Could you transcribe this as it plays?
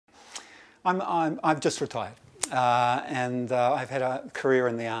I've just retired, and I've had a career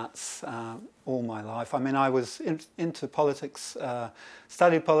in the arts all my life. I mean, I was into politics,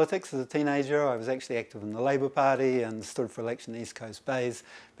 studied politics as a teenager. I was actually active in the Labour Party and stood for election in East Coast Bays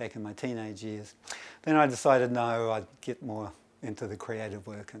back in my teenage years. Then I decided, no, I'd get more into the creative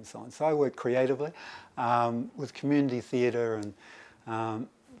work and so on. So I worked creatively with community theatre and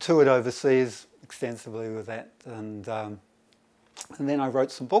toured overseas extensively with that. And then I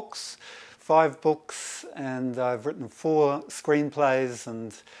wrote some books, 5 books, and I've written 4 screenplays,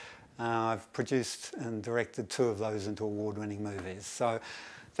 and I've produced and directed 2 of those into award-winning movies. So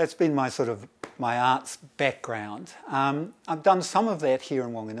that's been my my arts background. I've done some of that here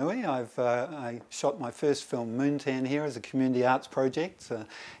in Whanganui. I shot my first film, Moontan, here as a community arts project.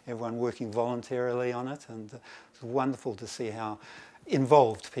 Everyone working voluntarily on it, and it was wonderful to see how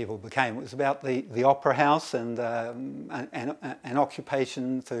involved people became. It was about the Opera House and an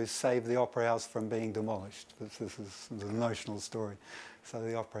occupation to save the Opera House from being demolished. This is an emotional story. So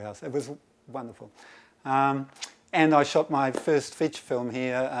the Opera House, it was wonderful. And I shot my first feature film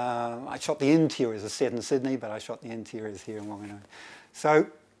here. I shot the interiors, it's set in Sydney, but I shot the interiors here in Whanganui. So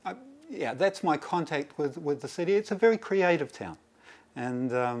yeah, that's my contact with the city. It's a very creative town,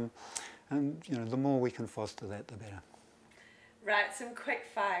 and you know, the more we can foster that, the better. Right, some quick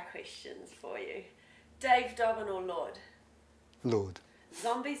fire questions for you. Dave Dobbin or Lord? Lord.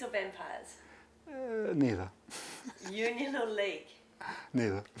 Zombies or vampires? Neither. Union or League?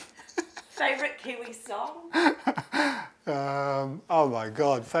 Neither. Favourite Kiwi song? Oh my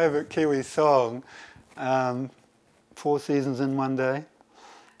God, favourite Kiwi song? 4 Seasons in One Day.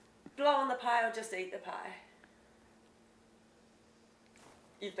 Blow on the pie or just eat the pie?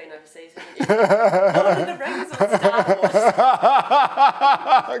 You've been overseas, haven't you? Lord of the Rings or Star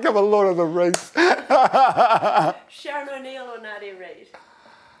Wars? Come on, Lord of the Rings. Sharon O'Neill or Nadia Reid?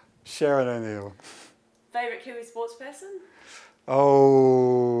 Sharon O'Neill. Favourite Kiwi sports person? Oh,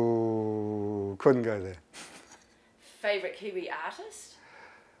 couldn't go there. Favourite Kiwi artist?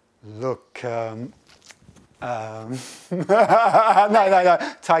 Look, no,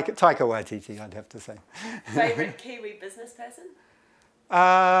 Taika Waititi, I'd have to say. Favourite Kiwi business person?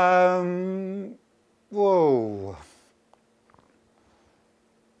 Whoa.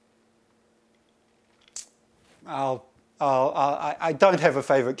 I don't have a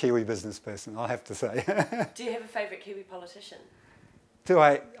favourite Kiwi business person, I'll have to say. Do you have a favourite Kiwi politician?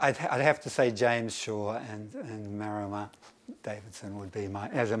 I'd have to say James Shaw and Marama Davidson would be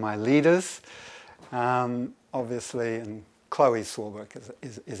my leaders, obviously, and Chloe Swarbrick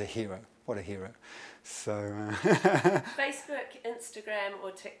is a hero. What a hero. So Facebook, Instagram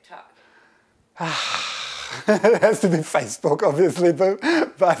or TikTok? It has to be Facebook, obviously, but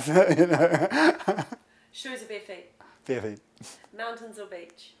you know. Shoes or bare feet? Bare feet. Mountains or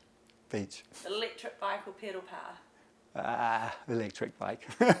beach? Beach. Electric bike or pedal power? Electric bike.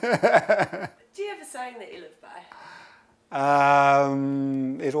 Do you have a saying that you live by?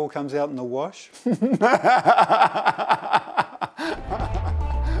 It all comes out in the wash.